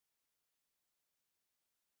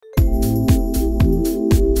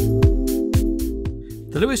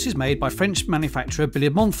Lewis is made by French manufacturer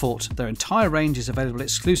Montfort. Their entire range is available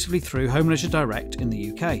exclusively through Home Leisure Direct in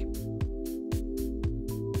the UK.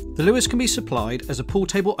 The Lewis can be supplied as a pool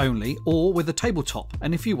table only or with a tabletop,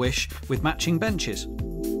 and if you wish, with matching benches.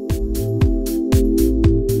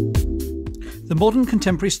 The modern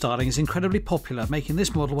contemporary styling is incredibly popular, making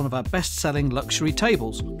this model one of our best-selling luxury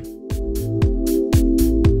tables.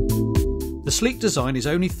 The sleek design is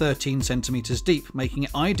only 13 centimetres deep, making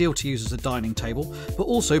it ideal to use as a dining table, but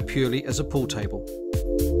also purely as a pool table.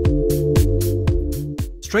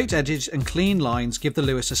 Straight edges and clean lines give the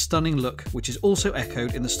Lewis a stunning look, which is also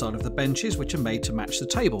echoed in the style of the benches, which are made to match the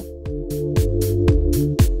table.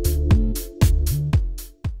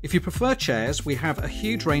 If you prefer chairs, we have a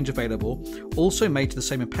huge range available, also made to the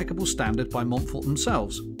same impeccable standard by Montfort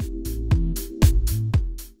themselves.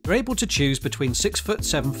 You're able to choose between 6 foot,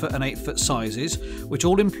 7 foot and 8 foot sizes, which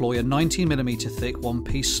all employ a 19mm thick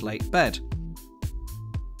one-piece slate bed.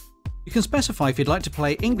 You can specify if you'd like to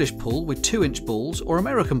play English pool with 2-inch balls or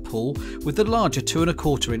American pool with the larger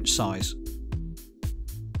 2¼ inch size.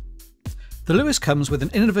 The Lewis comes with an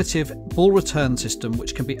innovative ball return system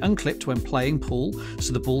which can be unclipped when playing pool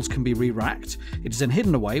so the balls can be re-racked. It is then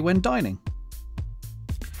hidden away when dining.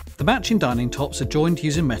 The matching dining tops are joined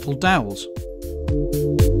using metal dowels.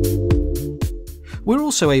 We're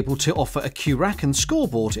also able to offer a cue rack and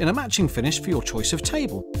scoreboard in a matching finish for your choice of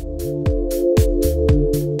table.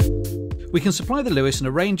 We can supply the Lewis in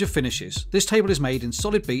a range of finishes. This table is made in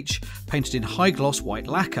solid beech, painted in high gloss white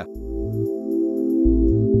lacquer.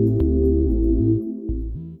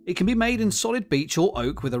 It can be made in solid beech or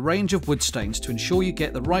oak with a range of wood stains to ensure you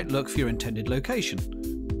get the right look for your intended location.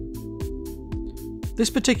 This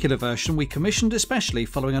particular version we commissioned especially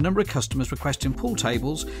following a number of customers requesting pool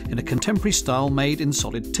tables in a contemporary style made in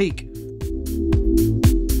solid teak.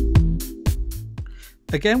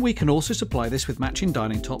 Again, we can also supply this with matching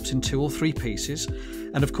dining tops in 2 or 3 pieces,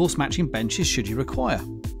 and of course matching benches should you require.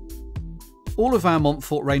 All of our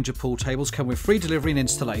Montfort range of pool tables come with free delivery and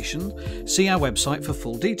installation. See our website for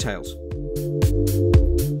full details.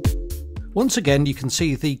 Once again, you can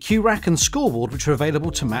see the cue rack and scoreboard which are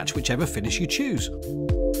available to match whichever finish you choose.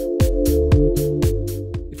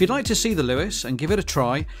 If you'd like to see the Lewis and give it a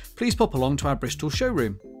try, please pop along to our Bristol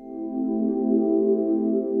showroom.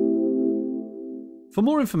 For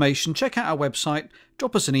more information, check out our website,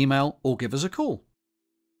 drop us an email or give us a call.